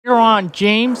on,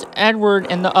 James, Edward,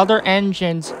 and the other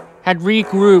engines had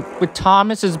regrouped with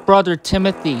Thomas's brother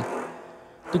Timothy.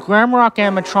 The Glamrock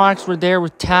animatronics were there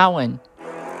with Talon.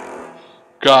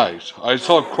 Guys, I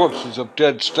saw corpses of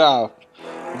dead staff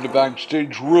in the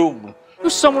backstage room.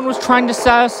 Someone was trying to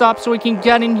set us up so we can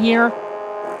get in here.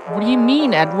 What do you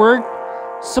mean, Edward?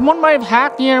 Someone might have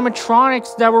hacked the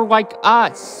animatronics that were like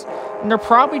us, and they're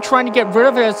probably trying to get rid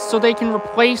of us so they can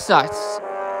replace us.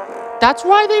 That's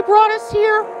why they brought us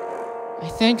here? I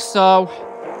think so.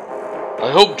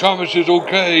 I hope Thomas is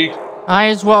okay. I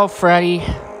as well, Freddy.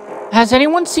 Has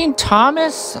anyone seen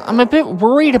Thomas? I'm a bit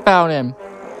worried about him.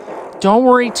 Don't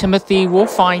worry, Timothy. We'll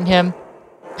find him.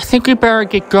 I think we better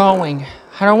get going.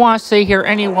 I don't want to stay here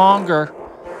any longer.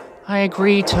 I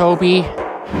agree, Toby.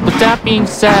 With that being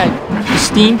said, the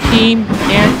Steam Team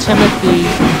and Timothy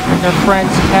and their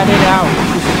friends headed out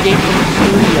to escape from the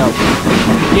studio.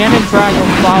 Dan and Drago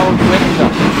followed with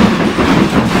them.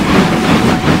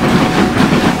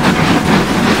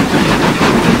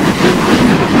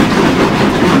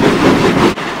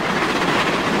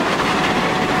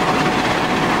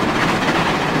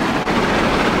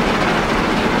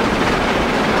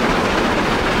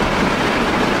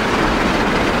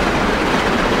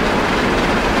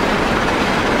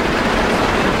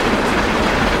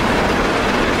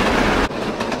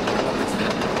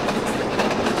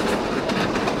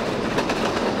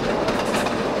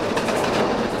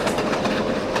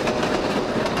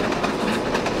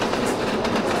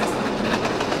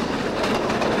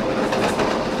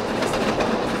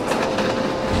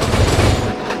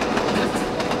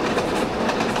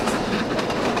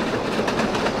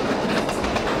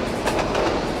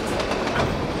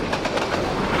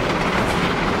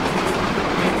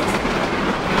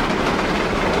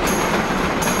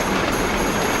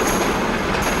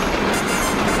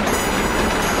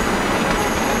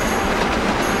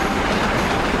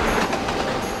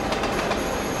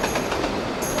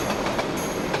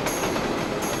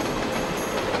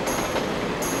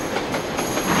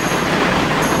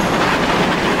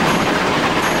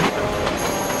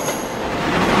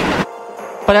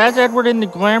 But as Edward and the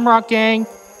Glamrock gang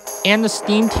and the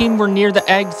Steam Team were near the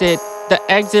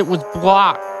exit was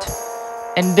blocked.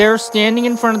 And there, standing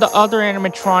in front of the other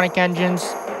animatronic engines,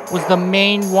 was the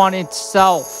main one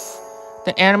itself.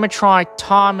 The animatronic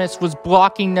Thomas was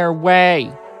blocking their way.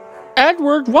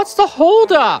 Edward, what's the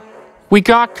holdup? We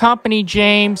got company,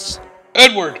 James.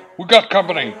 Edward, we got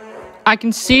company. I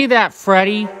can see that,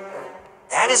 Freddy.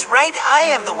 That is right, I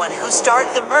am the one who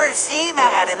started the murder scene. I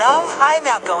had enough. I'm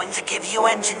not going to give you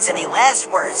engines any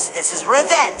last words. This is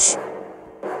revenge.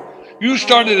 You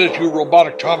started it, you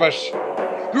robotic Thomas.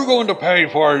 You're going to pay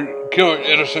for killing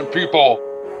innocent people.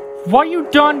 What you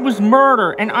done was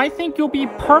murder, and I think you'll be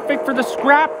perfect for the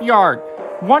scrapyard.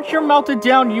 Once you're melted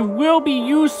down, you will be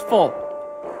useful.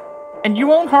 And you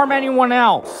won't harm anyone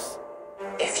else.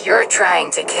 If you're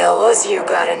trying to kill us, you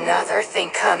got another thing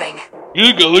coming.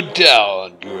 You go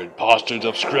down, you imposters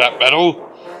of scrap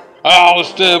metal. I'll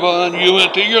step on you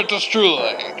until you're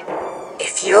destroyed.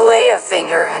 If you lay a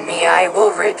finger on me, I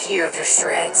will rip you to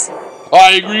shreds.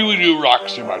 I agree with you,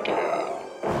 Roxy, my dear.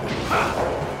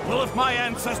 Well, if my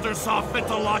ancestors saw fit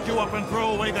to lock you up and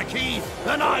throw away the key,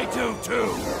 then I do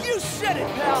too. You said it,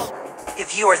 pal.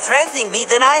 If you are threatening me,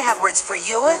 then I have words for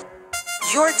you.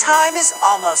 Your time is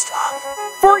almost up.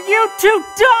 For you to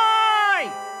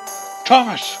die!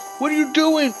 Thomas, what are you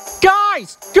doing?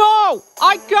 Guys, go!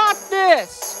 I got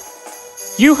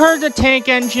this! You heard the tank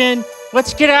engine.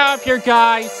 Let's get out of here,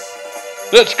 guys.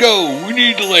 Let's go. We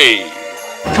need to leave.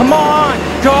 Come on!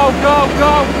 Go, go,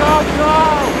 go, go,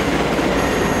 go!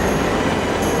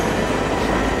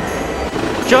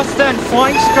 Just then,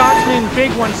 Flying Scotsman and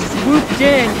Big One swooped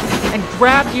in and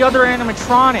grabbed the other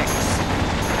animatronics.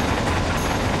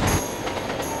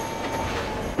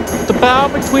 The battle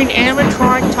between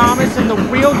animatronic Thomas and the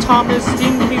real Thomas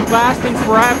seemed to be lasting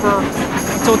forever,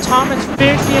 until Thomas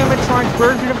finished the animatronic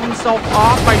version of himself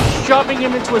off by shoving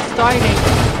him into a siding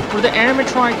where the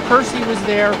animatronic Percy was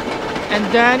there, and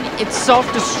then it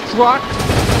self-destruct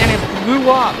and it blew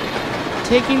up,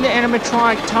 taking the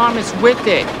animatronic Thomas with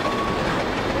it.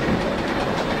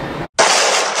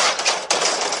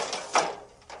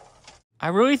 I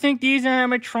really think these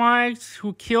animatronics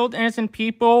who killed innocent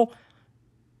people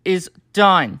is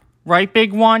done. Right,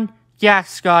 Big One? Yeah,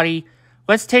 Scotty.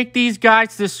 Let's take these guys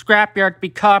to the scrapyard to be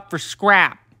cut up for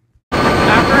scrap.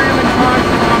 After animatronics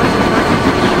Thomas and Percy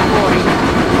were destroyed,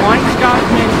 Flying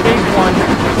Scotsman and Big One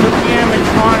took the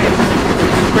animatronics to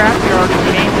the scrapyard in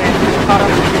mainland to be cut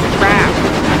up for scrap.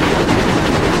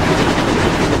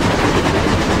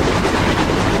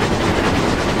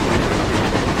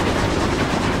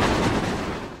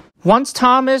 Once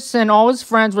Thomas and all his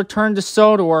friends returned to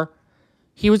Sodor,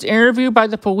 he was interviewed by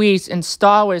the police and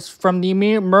stylists from the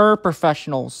immediate murder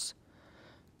professionals.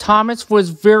 Thomas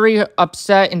was very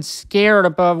upset and scared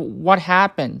about what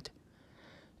happened.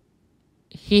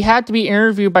 He had to be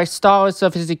interviewed by stylists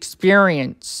of his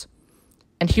experience,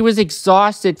 and he was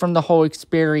exhausted from the whole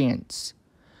experience.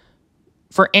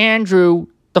 For Andrew,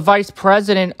 the vice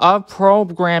president of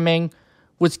programming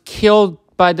was killed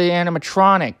by the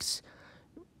animatronics.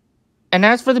 And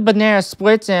as for the Banana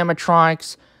Splits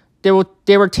animatronics,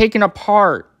 they were taken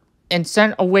apart and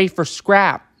sent away for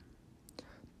scrap.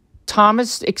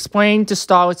 Thomas explained to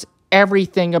stylists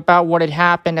everything about what had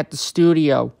happened at the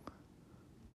studio.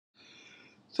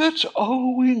 That's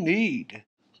all we need.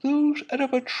 Those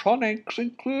animatronics,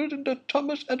 including the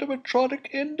Thomas animatronic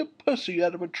and the Pussy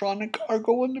animatronic, are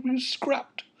going to be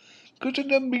scrapped, because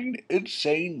they're being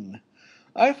insane.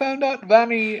 I found out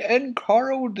Vanny and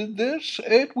Carl did this,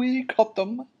 and we caught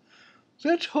them.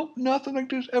 Let's hope nothing like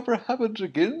this ever happens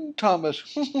again,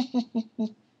 Thomas.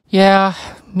 Yeah,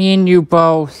 me and you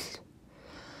both.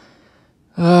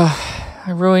 I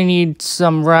really need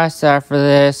some rest after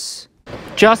this.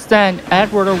 Just then,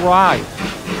 Edward arrived.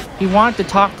 He wanted to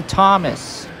talk to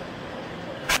Thomas.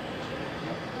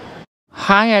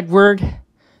 Hi, Edward.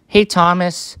 Hey,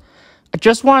 Thomas. I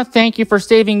just want to thank you for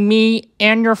saving me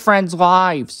and your friends'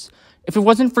 lives. If it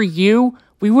wasn't for you,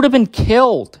 we would have been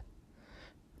killed.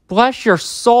 Bless your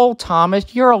soul,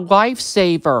 Thomas. You're a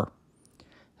lifesaver.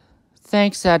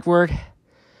 Thanks, Edward.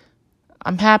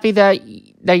 I'm happy that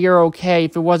you're okay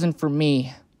if it wasn't for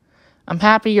me. I'm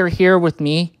happy you're here with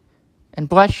me. And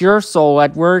bless your soul,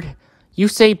 Edward. You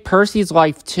saved Percy's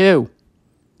life, too.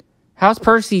 How's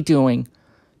Percy doing?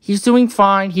 He's doing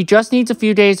fine. He just needs a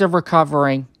few days of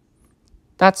recovering.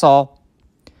 That's all.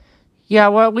 Yeah,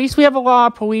 well, at least we have a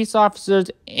lot of police officers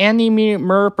and the immediate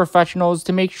murder professionals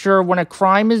to make sure when a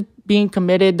crime is being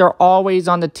committed, they're always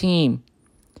on the team.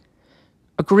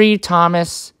 Agreed,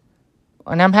 Thomas.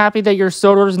 And I'm happy that you're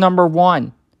Sodor's number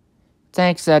 1.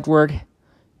 Thanks, Edward.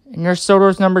 And you're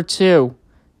Sodor's number 2.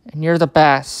 And you're the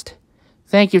best.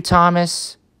 Thank you,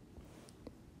 Thomas.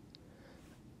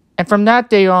 And from that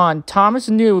day on, Thomas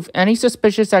knew if any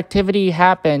suspicious activity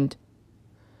happened,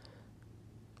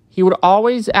 he would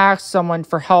always ask someone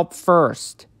for help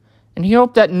first. And he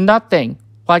hoped that nothing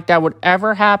like that would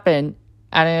ever happen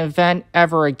at an event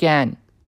ever again.